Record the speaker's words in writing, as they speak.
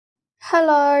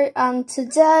Hello, and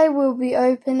today we'll be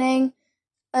opening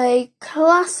a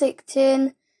classic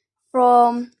tin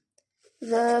from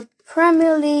the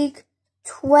Premier League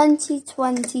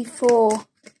 2024.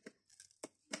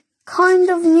 Kind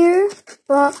of new,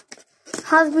 but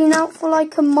has been out for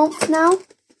like a month now.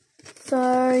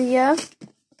 So yeah.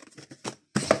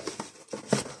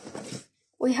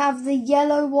 We have the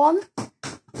yellow one.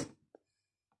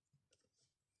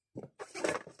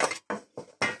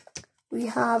 We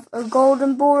have a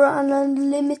golden border and a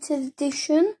limited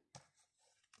edition.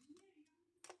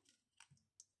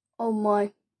 Oh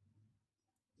my.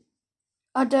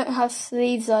 I don't have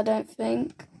sleeves, I don't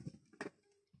think.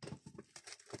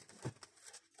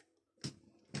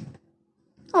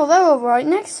 Oh, they were right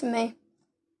next to me.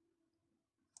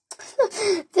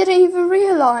 Didn't even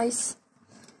realise.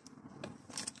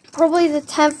 Probably the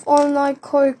 10th online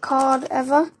card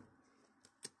ever.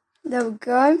 There we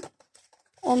go.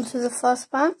 On to the first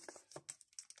pack.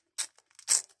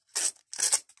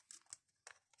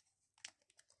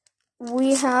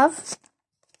 We have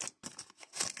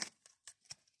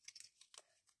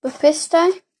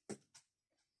Baptiste,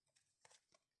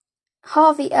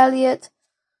 Harvey Elliott,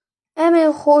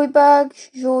 Emil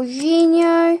Højbjerg,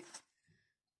 Jorginho,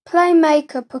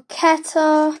 Playmaker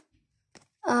Paqueta,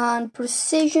 and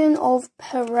Precision of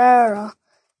Pereira.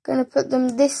 Going to put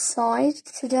them this side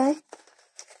today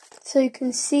so you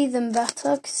can see them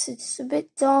better because it's a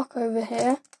bit dark over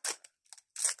here.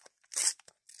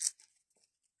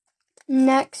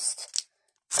 Next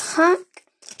pack,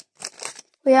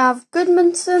 we have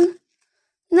Goodmanson,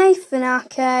 Nathan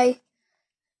Ake,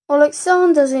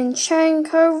 Alexander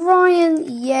Zinchenko, Ryan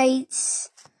Yates.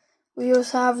 We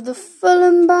also have the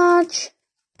Fulham badge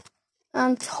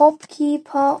and top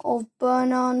keeper of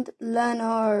Bernard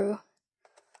Leno.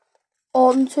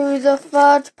 On to the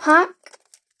third pack.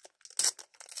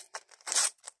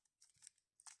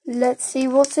 Let's see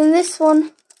what's in this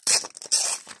one.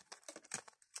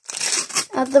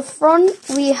 At the front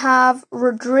we have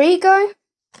Rodrigo,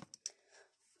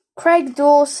 Craig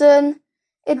Dawson,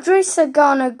 Idrissa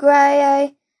Gana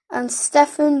Gueye, and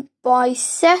Stefan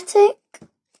Bajcetic.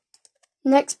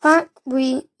 Next pack,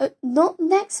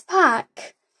 next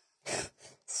pack.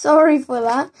 Sorry for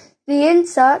that. The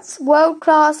inserts,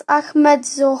 world-class Ahmed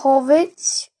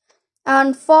Zahovic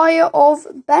and Fire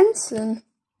of Benson.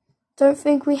 Don't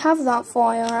think we have that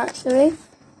fire actually.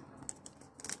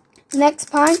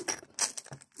 Next pack.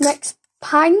 Next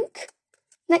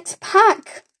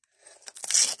pack.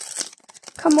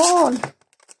 Come on.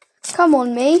 Come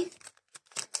on, me.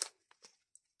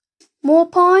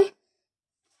 Morpie,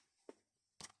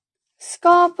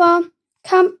 Scarpa,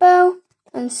 Campbell,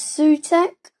 and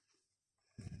Sutek.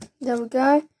 There we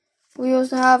go. We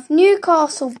also have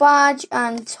Newcastle badge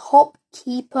and top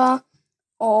keeper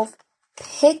of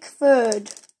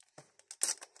Pickford.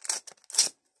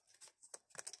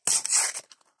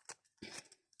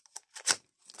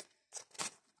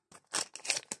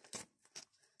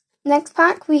 Next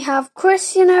pack we have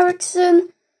Christian Eriksen,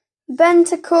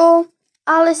 Bentancur,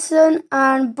 Alisson,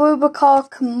 and Boubacar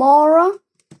Kamara.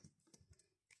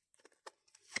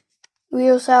 We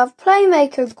also have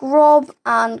Playmaker Grob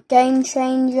and Game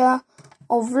Changer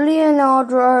of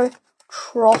Leonardo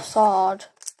Trossard.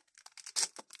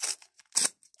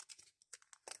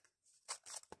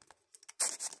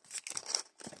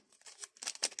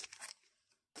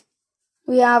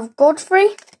 We have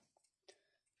Godfrey,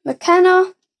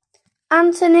 McKenna,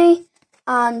 Anthony,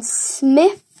 and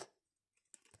Smith.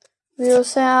 We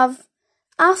also have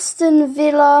Aston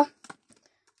Villa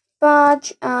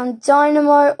badge and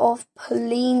Dynamo of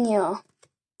Polinia.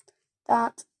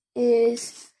 That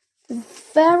is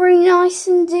very nice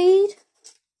indeed.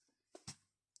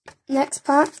 Next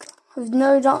pack. I have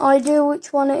no idea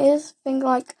which one it is. I think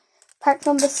like pack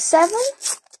number 7.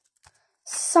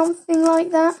 Something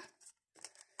like that.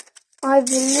 I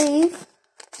believe.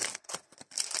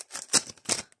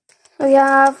 We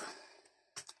have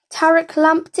Tariq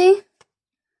Lamptey,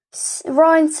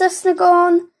 Ryan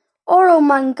Sessegnon, Oral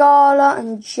Mangala,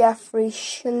 and Jeffrey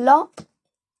Schlott.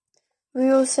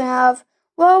 We also have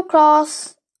World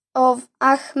Class of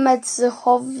Ahmed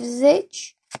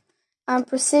Zahovic and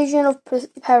Precision of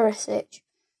Perisic.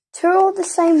 2 are the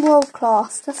same World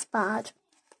Class, that's bad.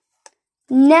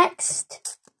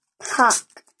 Next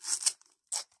pack.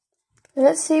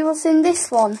 Let's see what's in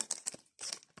this one.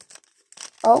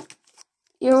 Oh,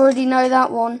 you already know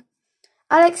that one.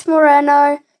 Alex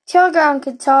Moreno, Thiago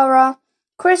Alcantara,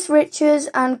 Chris Richards,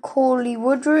 and Corley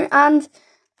Woodrow, and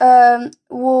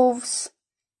Wolves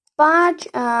badge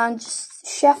and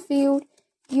Sheffield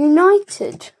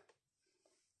United.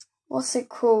 What's it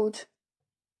called?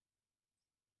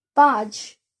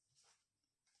 badge,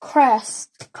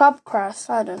 crest, club crest,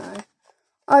 I don't know.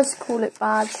 I just call it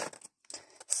badge.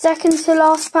 Second to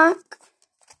last pack.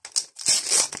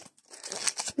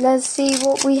 Let's see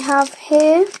what we have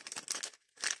here.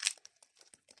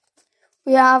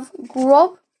 We have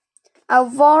Grob,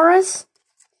 Alvarez,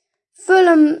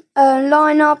 Fulham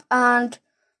lineup, and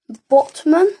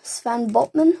Botman, Sven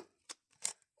Botman.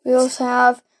 We also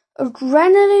have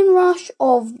Adrenaline Rush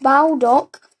of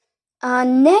Baldock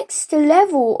and Next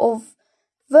Level of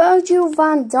Virgil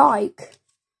van Dijk.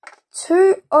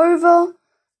 2 over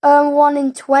 1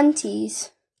 in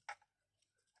 20s.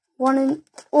 1 in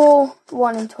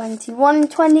 20. 1 in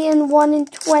 20 and 1 in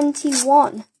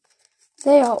 21.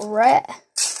 They are rare.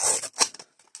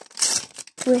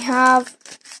 We have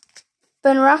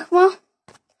Benrahma,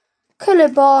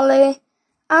 Koulibaly,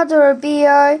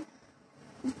 Adarabio,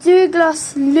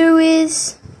 Douglas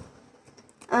Luiz,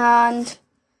 and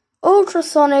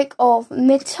Ultrasonic of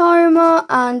Mitoma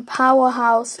and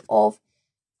Powerhouse of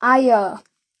Ayer.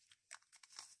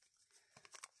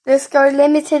 Let's go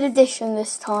limited edition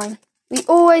this time. We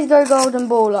always go golden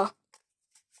baller.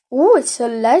 Oh, it's a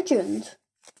legend.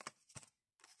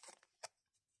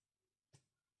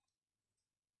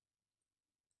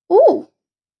 Oh,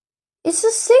 it's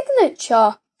a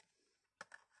signature.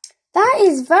 That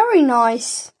is very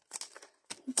nice.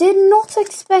 Did not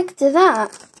expect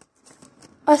that.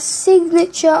 A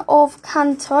signature of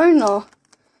Cantona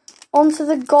onto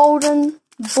the golden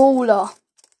baller.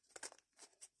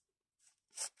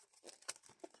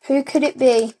 Who could it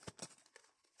be?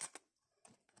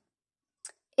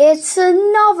 It's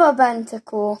another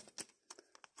Bentacore.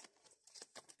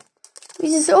 We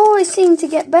just always seem to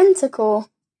get Bentacore.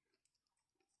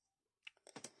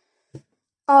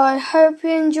 I hope you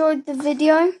enjoyed the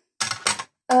video.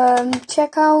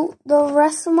 Check out the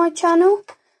rest of my channel.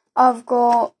 I've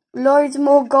got loads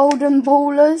more golden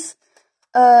ballers.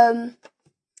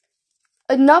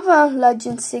 Another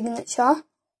legend signature.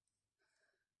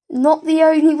 Not the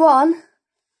only one.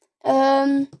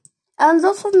 And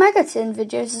lots of Megatin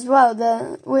videos as well.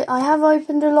 I have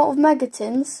opened a lot of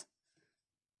Megatins.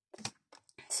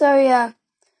 So yeah.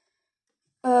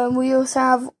 We also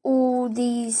have all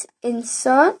these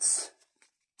inserts,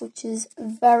 which is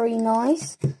very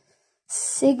nice.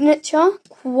 Signature,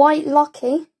 quite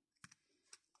lucky.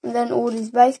 And then all these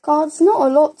base cards, not a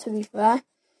lot to be fair.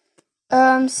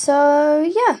 So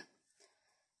yeah.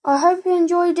 I hope you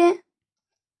enjoyed it.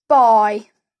 Bye.